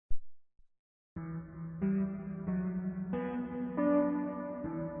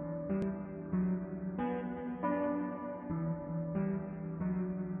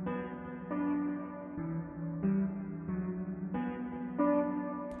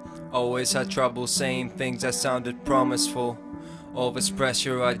Always had trouble saying things that sounded promiseful. All this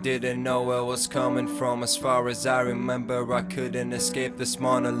pressure, I didn't know where it was coming from. As far as I remember, I couldn't escape this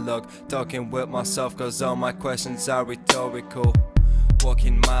monologue, talking with myself cause all my questions are rhetorical.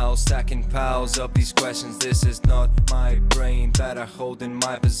 Walking miles, stacking piles of these questions. This is not my brain that I hold in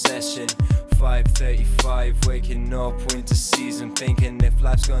my possession. 5:35, waking up, winter season, thinking if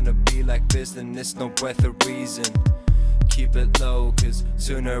life's gonna be like this, then it's no breath of reason. Keep it low, cause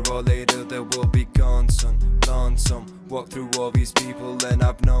sooner or later they will be gone, son. Lonesome, walk through all these people and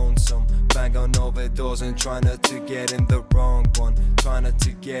I've known some. Bang on all their doors and try not to get in the wrong one. Try not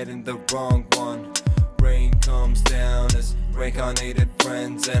to get in the wrong one. Rain comes down as reincarnated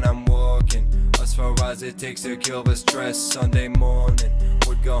friends and I'm walking as far as it takes to kill the stress. Sunday morning,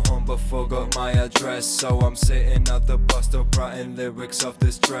 would go home but forgot my address, so I'm sitting at the bus stop writing lyrics of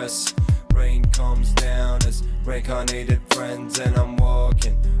distress. Rain comes down as reincarnated friends and I'm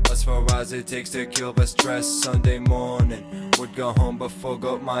walking as far as it takes to kill the stress. Sunday morning, would go home but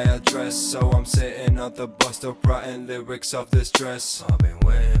forgot my address, so I'm sitting at the bus stop writing lyrics of distress. I've been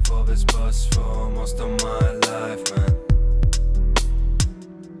waiting for this bus for most of my life, man.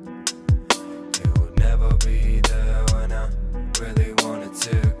 It would never be there when I really wanted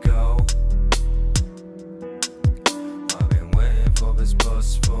to go. I've been waiting for this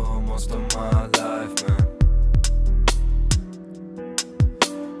bus for most of my life, man.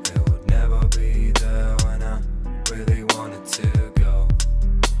 It would never be there when I really wanted to go.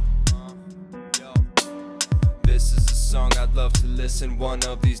 This is a song I'd love to listen one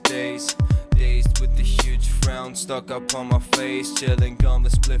of these days. Dazed with the huge frown stuck up on my face, chilling on the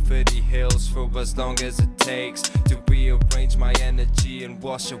spliffity hills for as long as it takes to rearrange my energy and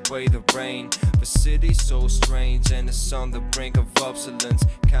wash away the rain. The city's so strange and it's on the brink of obsolescence.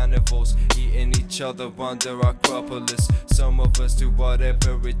 Carnivals eating each other under Acropolis. Some of us do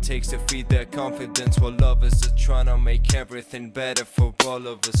whatever it takes to feed their confidence, while others are trying to make everything better for all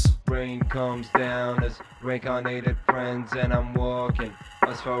of us. Rain comes down as reincarnated friends and I'm walking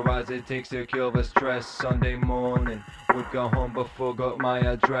as far as it takes to kill the stress. Sunday morning, would go home but forgot my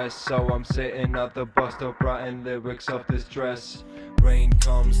address, so I'm sitting at the bus stop writing lyrics of distress. Rain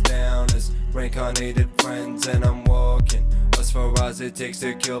comes down as reincarnated friends and I'm walking as far as it takes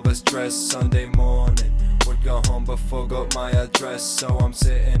to kill the stress. Sunday morning, would go home but forgot my address, so I'm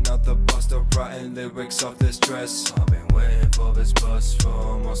sitting at the bus stop writing lyrics of distress. I've been waiting for this bus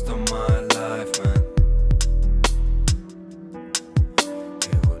for most of my life, man.